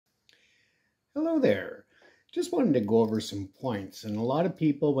Hello there. Just wanted to go over some points. And a lot of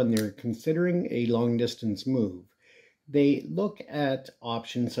people, when they're considering a long distance move, they look at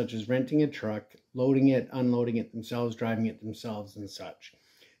options such as renting a truck, loading it, unloading it themselves, driving it themselves, and such.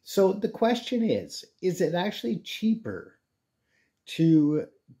 So the question is it actually cheaper to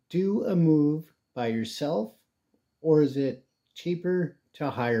do a move by yourself, or is it cheaper to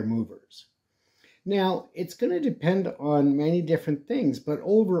hire movers? Now, it's going to depend on many different things, but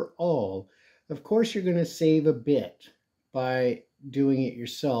overall, of course, you're going to save a bit by doing it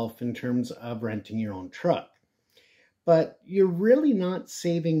yourself in terms of renting your own truck. But you're really not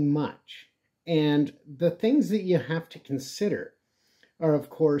saving much. And the things that you have to consider are, of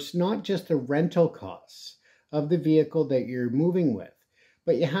course, not just the rental costs of the vehicle that you're moving with,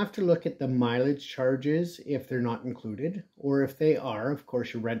 but you have to look at the mileage charges if they're not included, or if they are, of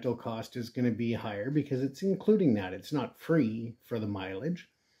course, your rental cost is going to be higher because it's including that. It's not free for the mileage.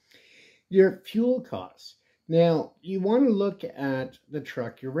 Your fuel costs. Now, you want to look at the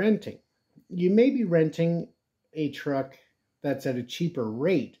truck you're renting. You may be renting a truck that's at a cheaper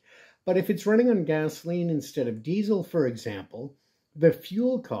rate, but if it's running on gasoline instead of diesel, for example, the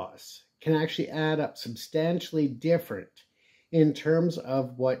fuel costs can actually add up substantially different in terms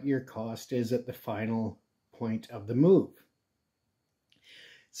of what your cost is at the final point of the move.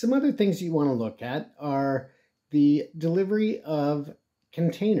 Some other things you want to look at are the delivery of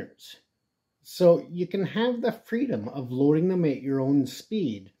containers. So you can have the freedom of loading them at your own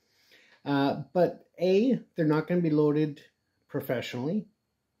speed, but A, they're not going to be loaded professionally.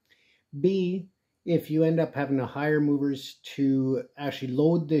 B, if you end up having to hire movers to actually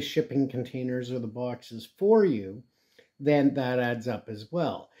load the shipping containers or the boxes for you, then that adds up as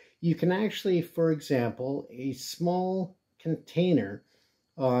well. You can actually, for example, a small container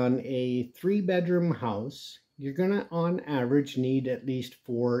on a 3-bedroom house, you're going to, on average, need at least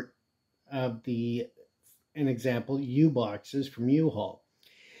 4 of an example, U-boxes from U-Haul.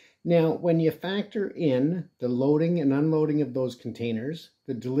 Now, when you factor in the loading and unloading of those containers,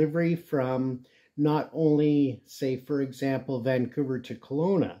 the delivery from not only, say, for example, Vancouver to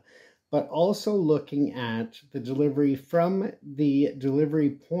Kelowna, but also looking at the delivery from the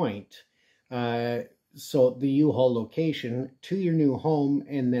delivery point, so the U-Haul location, to your new home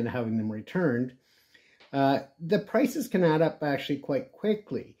and then having them returned, the prices can add up actually quite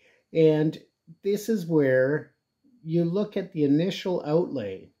quickly. And this is where you look at the initial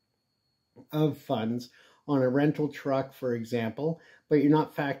outlay of funds on a rental truck, for example, but you're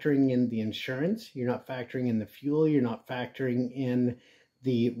not factoring in the insurance, you're not factoring in the fuel, you're not factoring in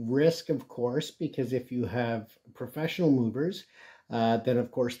the risk, of course, because if you have professional movers, then of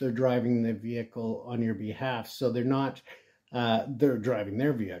course they're driving the vehicle on your behalf. So they're driving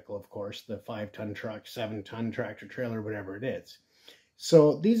their vehicle, of course, the 5-ton truck, 7-ton tractor trailer, whatever it is.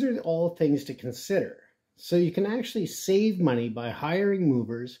 So these are all things to consider. So you can actually save money by hiring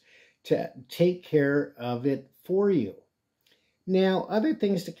movers to take care of it for you. Now, other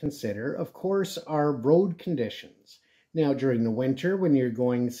things to consider, of course, are road conditions. Now, during the winter, when you're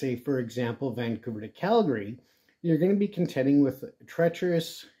going, say, for example, Vancouver to Calgary, you're going to be contending with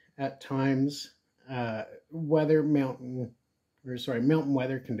treacherous, at times, mountain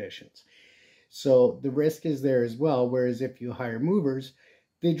weather conditions. So the risk is there as well, whereas if you hire movers,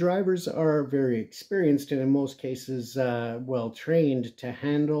 the drivers are very experienced and in most cases well trained to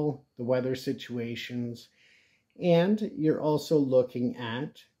handle the weather situations. And you're also looking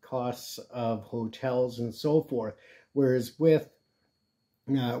at costs of hotels and so forth. Whereas with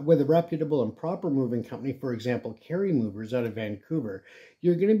a reputable and proper moving company, for example, Carry Movers out of Vancouver,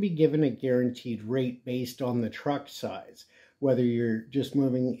 you're going to be given a guaranteed rate based on the truck size. Whether you're just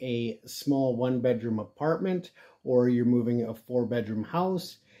moving a small 1-bedroom apartment or you're moving a 4-bedroom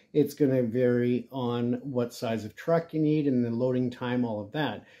house, it's going to vary on what size of truck you need and the loading time, all of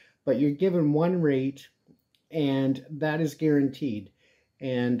that. But you're given one rate and that is guaranteed.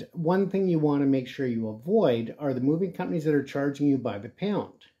 And one thing you want to make sure you avoid are the moving companies that are charging you by the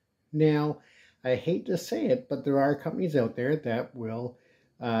pound. Now, I hate to say it, but there are companies out there that will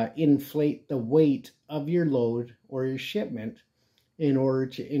inflate the weight of your load or your shipment in order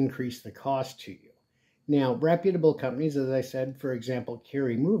to increase the cost to you. Now, reputable companies, as I said, for example,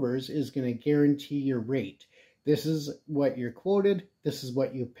 Carry Movers is going to guarantee your rate. This is what you're quoted. This is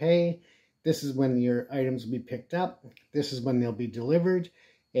what you pay. This is when your items will be picked up. This is when they'll be delivered.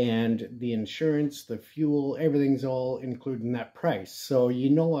 And the insurance, the fuel, everything's all included in that price. So you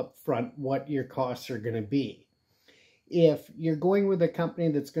know up front what your costs are going to be. If you're going with a company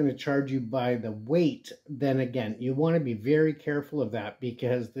that's going to charge you by the weight, then again, you want to be very careful of that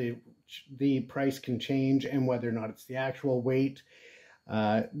because the price can change, and whether or not it's the actual weight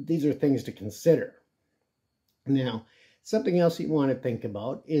These are things to consider. Now, something else you want to think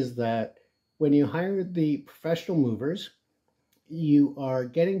about is that when you hire the professional movers, you are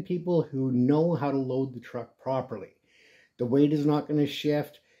getting people who know how to load the truck properly. The weight is not going to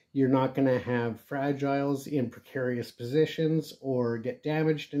shift. You're not going to have fragiles in precarious positions or get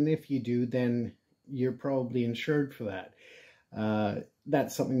damaged. And if you do, then you're probably insured for that.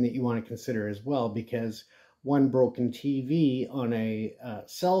 That's something that you want to consider as well, because one broken TV on a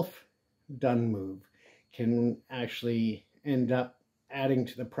self-done move can actually end up adding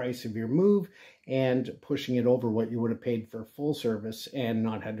to the price of your move and pushing it over what you would have paid for full service and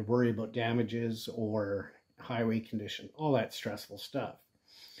not had to worry about damages or highway condition, all that stressful stuff.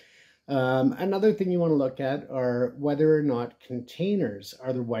 Another thing you want to look at are whether or not containers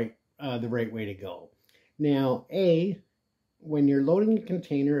are the right way to go. Now, when you're loading a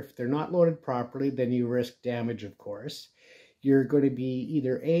container, if they're not loaded properly, then you risk damage, of course. You're going to be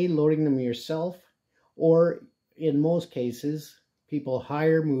either loading them yourself, or in most cases, people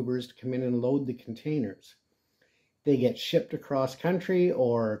hire movers to come in and load the containers. They get shipped across country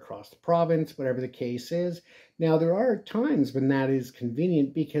or across the province, whatever the case is. Now, there are times when that is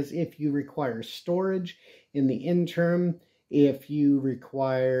convenient, because if you require storage in the interim, if you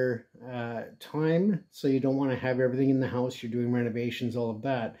require time, so you don't want to have everything in the house, you're doing renovations, all of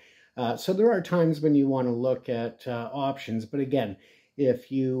that. So there are times when you want to look at options. But again,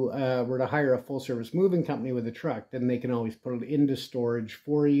 if you were to hire a full-service moving company with a truck, then they can always put it into storage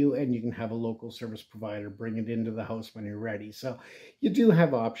for you, and you can have a local service provider bring it into the house when you're ready. So you do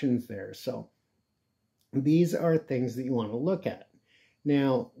have options there. So these are things that you want to look at.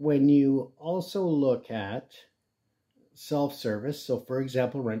 Now, when you also look at self-service, so for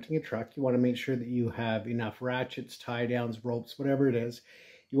example, renting a truck, you want to make sure that you have enough ratchets, tie downs, ropes, whatever it is.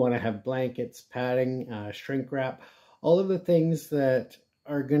 You want to have blankets, padding, shrink wrap, all of the things that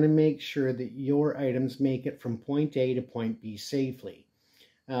are going to make sure that your items make it from point A to point B safely.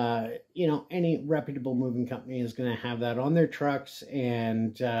 Any reputable moving company is going to have that on their trucks,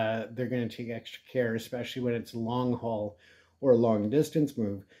 and they're going to take extra care, especially when it's a long haul or a long distance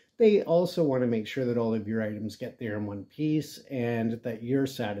move. They also want to make sure that all of your items get there in one piece and that you're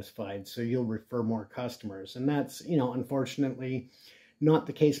satisfied, so you'll refer more customers. And that's, unfortunately, not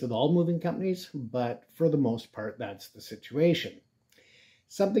the case with all moving companies, but for the most part, that's the situation.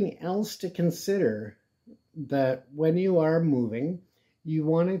 Something else to consider, that when you are moving, you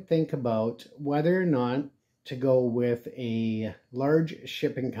want to think about whether or not to go with a large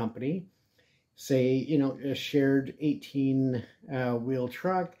shipping company, say, a shared 18-wheel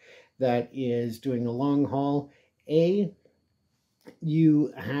truck that is doing a long haul. You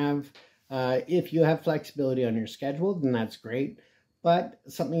have, if you have flexibility on your schedule, then that's great. But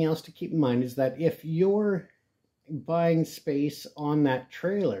something else to keep in mind is that if you're buying space on that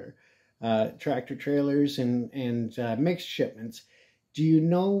trailer, tractor trailers and mixed shipments, do you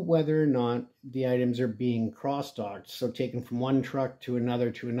know whether or not the items are being cross-docked, so taken from one truck to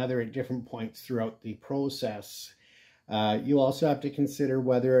another at different points throughout the process? You also have to consider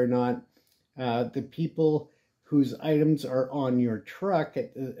whether or not the people whose items are on your truck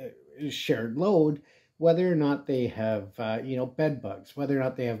at the shared load, whether or not they have bed bugs, whether or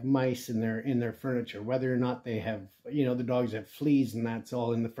not they have mice in their furniture, whether or not they have the dogs have fleas and that's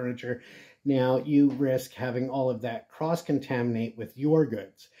all in the furniture. Now you risk having all of that cross-contaminate with your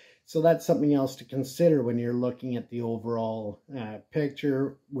goods. So that's something else to consider when you're looking at the overall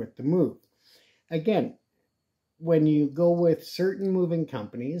picture with the move. Again, when you go with certain moving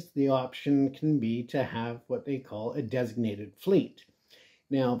companies, the option can be to have what they call a designated fleet.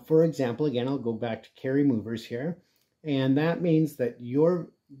 Now, for example, again, I'll go back to Carry Movers here, and that means that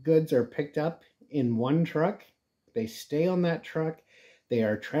your goods are picked up in one truck, they stay on that truck, they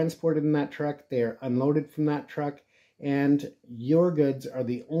are transported in that truck, they are unloaded from that truck, and your goods are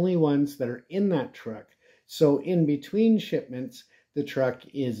the only ones that are in that truck. So in between shipments, the truck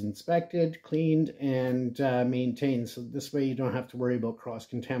is inspected, cleaned, and maintained. So this way you don't have to worry about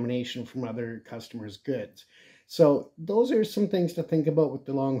cross-contamination from other customers' goods. So those are some things to think about with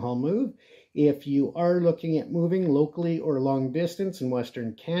the long haul move. If you are looking at moving locally or long distance in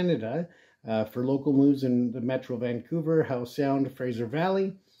Western Canada, for local moves in the Metro Vancouver, Howe Sound, Fraser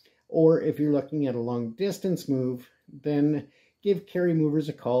Valley, or if you're looking at a long distance move, then give Carry Movers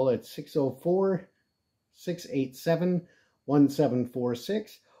a call at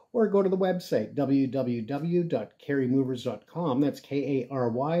 604-687-1746, or go to the website www.carrymovers.com. That's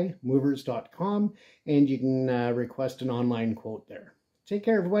K-A-R-Y movers.com, and you can request an online quote there. Take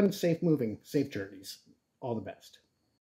care, everyone. Safe moving, safe journeys. All the best.